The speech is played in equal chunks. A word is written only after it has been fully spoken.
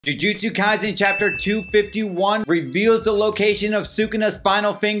Jujutsu Kaisen Chapter 251 reveals the location of Sukuna's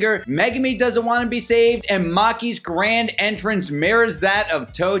final finger. Megumi doesn't want to be saved, and Maki's grand entrance mirrors that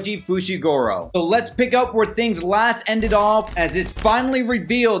of Toji Fushiguro. So let's pick up where things last ended off, as it's finally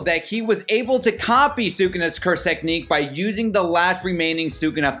revealed that he was able to copy Sukuna's curse technique by using the last remaining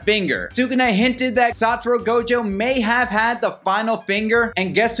Sukuna finger. Sukuna hinted that Satoru Gojo may have had the final finger,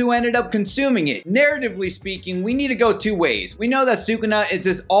 and guess who ended up consuming it? Narratively speaking, we need to go two ways. We know that Sukuna is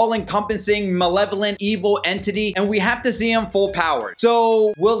this all-encompassing, malevolent, evil entity, and we have to see him full power.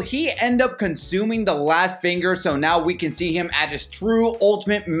 So will he end up consuming the last finger so now we can see him at his true,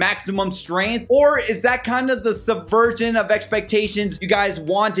 ultimate, maximum strength? Or is that kind of the subversion of expectations you guys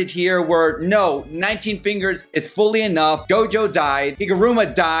wanted here, where no, 19 fingers is fully enough, Gojo died,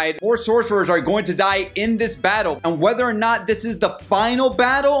 Higuruma died, 4 sorcerers are going to die in this battle, and whether or not this is the final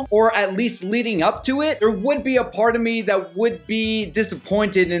battle, or at least leading up to it, there would be a part of me that would be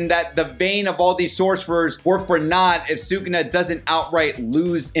disappointed in that the vein of all these sorcerers work for naught if Sukuna doesn't outright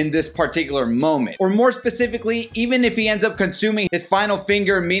lose in this particular moment. Or more specifically, even if he ends up consuming his final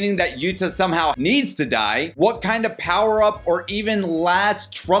finger, meaning that Yuta somehow needs to die, what kind of power-up or even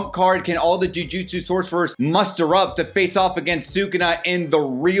last trump card can all the Jujutsu sorcerers muster up to face off against Sukuna in the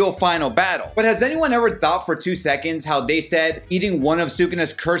real final battle? But has anyone ever thought for 2 seconds how they said eating one of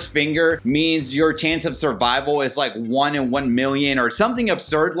Sukuna's cursed finger means your chance of survival is like 1 in 1 million or something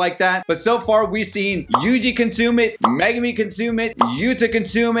absurd like that? But so far we've seen Yuji consume it, Megumi consume it, Yuta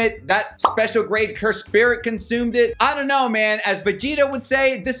consume it, that special grade cursed spirit consumed it. I don't know, man. As Vegeta would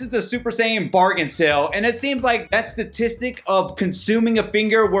say, this is the Super Saiyan bargain sale, and it seems like that statistic of consuming a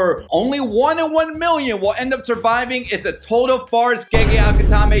finger where only 1 in 1 million will end up surviving, it's a total farce. Gege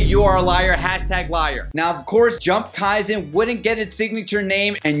Akutame, you are a liar, hashtag liar. Now, of course, Jump Kaisen wouldn't get its signature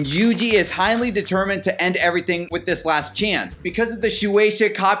name, and Yuji is highly determined to end everything with this last chance. Because of the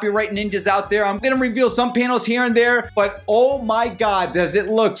Shueisha copyright ninjas out there, I'm gonna reveal some panels here and there, but oh my god, does it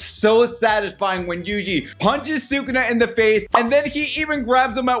look so satisfying when Yuji punches Sukuna in the face, and then he even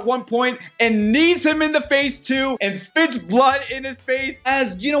grabs him at one point and knees him in the face too, and spits blood in his face.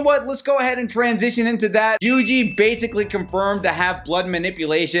 As you know what, let's go ahead and transition into that. Yuji basically confirmed to have blood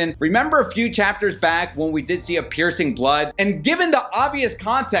manipulation. Remember a few chapters back when we did see a piercing blood? And given the obvious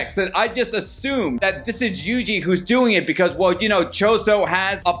context that I just assumed that this is Yuji who's doing it because, well, you know, Choso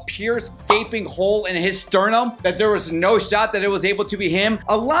has a pierced gaping hole in his sternum, that there was no shot that it was able to be him.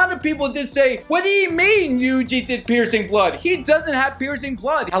 A lot of people did say, what do you mean Yuji did piercing blood? He doesn't have piercing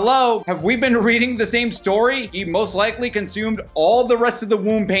blood. Hello, have we been reading the same story? He most likely consumed all the rest of the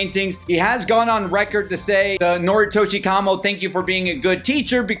wound paintings. He has gone on record to say, the Noritoshi Kamo, thank you for being a good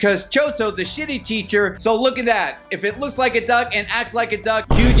teacher, because Choso's a shitty teacher. So look at that. If it looks like a duck and acts like a duck,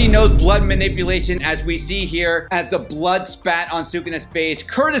 Yuji knows blood manipulation, as we see here, as the blood spat on Sukuna's face,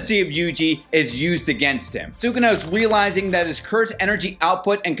 courtesy of Yuji, is used against him. Sukuna is realizing that his curse energy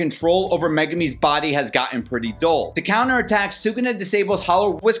output and control over Megumi's body has gotten pretty dull. To counterattack, Sukuna disables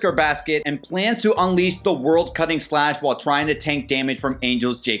Hollow Whisker Basket and plans to unleash the world-cutting slash while trying to tank damage from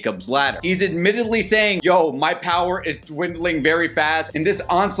Angel's Jacob's Ladder. He's admittedly saying, yo, my power is dwindling very fast, and this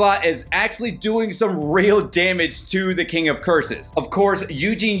onslaught is actually doing some real damage to the King of Curses. Of course,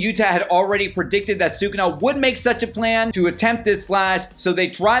 Yuji and Yuta had already predicted that Sukuna would make such a plan to attempt this slash, so they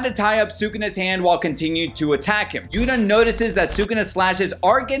try to tie up Sukuna's hand while continuing to attack him. Yuta notices that Sukuna's slashes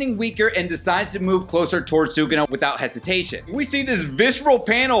are getting weaker and decides to move closer towards Sukuna without hesitation. We see this visceral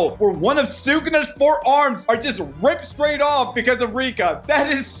panel where one of Sukuna's 4 arms are just ripped straight off because of Rika. That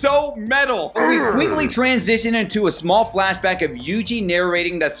is so metal. We quickly transition into a small flashback of Yuji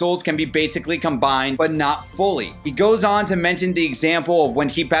narrating that souls can be basically combined, but not fully. He goes on to mention the example of when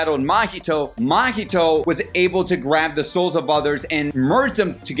he battled Mahito. Mahito was able to grab the souls of others and merge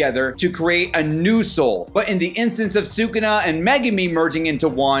them together to create a new soul. But in the instance of Sukuna and Megumi merging into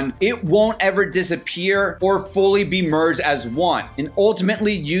one, it won't ever disappear or fully be merged as one. And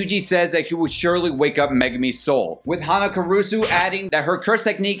ultimately, Yuji says that he will surely wake up Megumi's soul. With Hanakarusu adding that her curse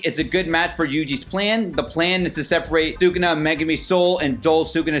technique is a good match for Yuji's plan. The plan is to separate Sukuna and Megumi's soul and dull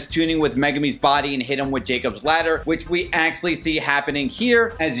Sukuna's tuning with Megumi's body and hit him with Jacob's Ladder, which we actually see happening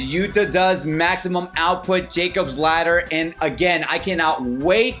here as Yuta does maximum output Jacob's Ladder. And again, I cannot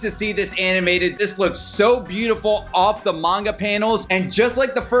wait to see this animated. This looks so beautiful off the manga panels, and just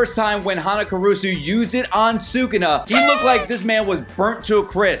like the first time when Hanakarusu used it on Sukuna, he looked like this man was burnt to a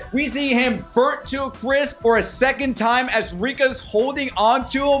crisp. We see him burnt to a crisp for a second time as Rika's holding on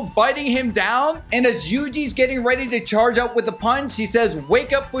to him, biting him down, and as Yuji's getting ready to charge up with the punch, he says,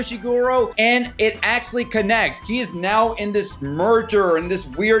 wake up Fushiguro, and it actually connects. He is now in this merger, in this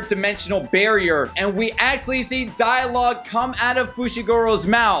weird dimensional barrier, and we actually see dialogue come out of of Fushigoro's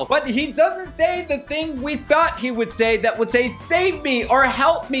mouth. But he doesn't say the thing we thought he would say, that would say, save me or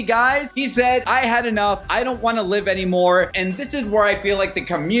help me, guys. He said, I had enough. I don't want to live anymore. And this is where I feel like the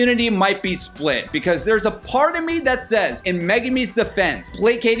community might be split, because there's a part of me that says, in Megumi's defense,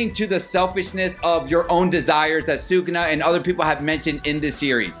 placating to the selfishness of your own desires, as Sukuna and other people have mentioned in this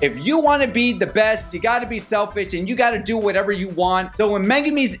series. If you want to be the best, you got to be selfish and you got to do whatever you want. So in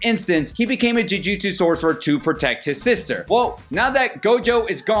Megumi's instance, he became a Jujutsu sorcerer to protect his sister. Well, now that Gojo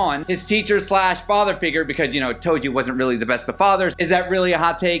is gone, his teacher slash father figure, because, you know, Toji wasn't really the best of fathers, is that really a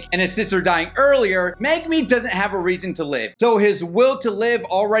hot take? And his sister dying earlier, Megumi doesn't have a reason to live. So his will to live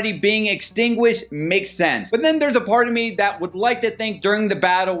already being extinguished makes sense. But then there's a part of me that would like to think during the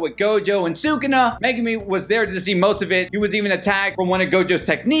battle with Gojo and Sukuna, Megumi was there to see most of it. He was even attacked from one of Gojo's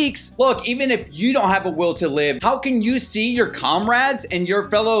techniques. Look, even if you don't have a will to live, how can you see your comrades and your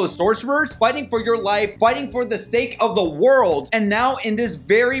fellow sorcerers fighting for your life, fighting for the sake of the world, and now in this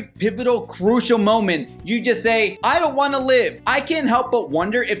very pivotal, crucial moment, you just say, I don't want to live? I can't help but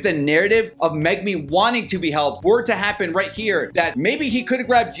wonder if the narrative of Megumi wanting to be helped were to happen right here, that maybe he could have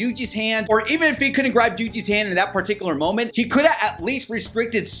grabbed Yuji's hand, or even if he couldn't grab Yuji's hand in that particular moment, he could have at least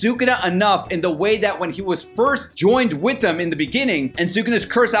restricted Sukuna enough in the way that when he was first joined with them in the beginning, and Sukuna's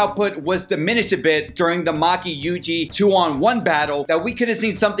curse output was diminished a bit during the Maki Yuji 2-on-1 battle, that we could have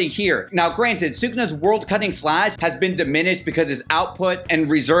seen something here. Now granted, Sukuna's world-cutting slash has been diminished because his output and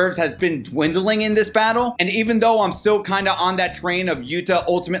reserves has been dwindling in this battle, and even though I'm still kind of on that train of Yuta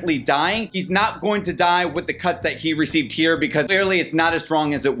ultimately dying, he's not going to die with the cut that he received here, because clearly it's not as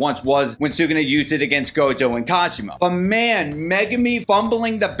strong as it once was when Sukuna used it against Gojo and Kashima. But man, Megumi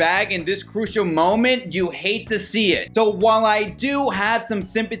fumbling the bag in this crucial moment, you hate to see it. So while I do have some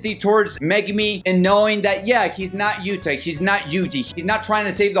sympathy towards Megumi in knowing that, yeah, he's not Yuta, he's not Yuji, he's not trying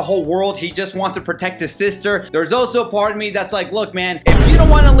to save the whole world, he just wants to protect his sister, there's also a part of me that's like, look man, if you don't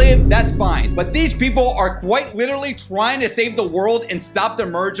want to live, that's fine. But these people are quite literally trying to save the world and stop the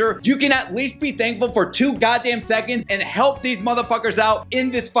merger. You can at least be thankful for 2 goddamn seconds and help these motherfuckers out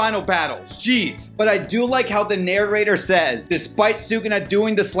in this final battle. Jeez. But I do like how the narrator says, despite Sukuna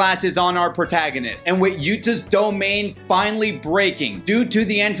doing the slashes on our protagonist, and with Yuta's domain finally breaking due to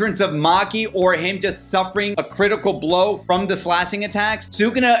the entrance of Maki or him just suffering a critical blow from the slashing attacks,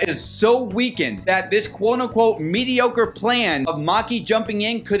 Sukuna is so weakened that this quote-unquote mediocre plan of Maki jumping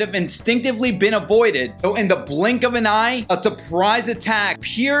in could have instinctively been avoided. So in the blink of an eye, a surprise attack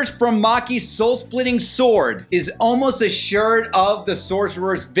pierced from Maki's soul-splitting sword is almost assured of the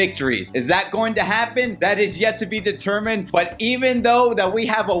sorcerer's victories. Is that going to happen? That is yet to be determined. But even though that we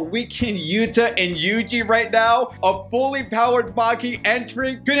have a weakened Yuta and Yuji right now, a fully powered Maki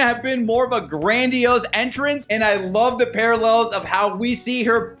entering couldn't have been more of a grandiose entrance. And I love the parallels of how we see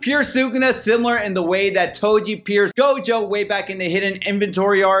her pierce Sukuna, similar in the way that Toji pierced Gojo way back in the hidden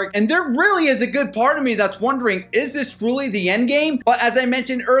inventory arc. And there really is a good part of me that's wondering, is this truly the end game? But as I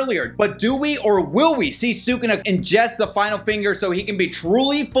mentioned earlier, but do we or will we see Sukuna ingest the final finger so he can be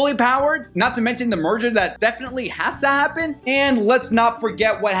truly fully powered? Not to mention the merger that definitely has to happen. And let's not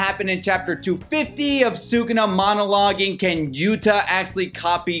forget what happened in chapter 250 of Sukuna monologuing, can Yuta actually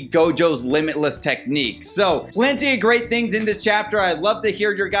copy Gojo's limitless technique? So plenty of great things in this chapter. I'd love to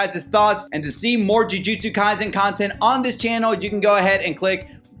hear your guys' thoughts, and to see more Jujutsu Kaisen content on this channel, you can go ahead and click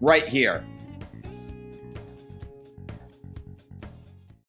right here.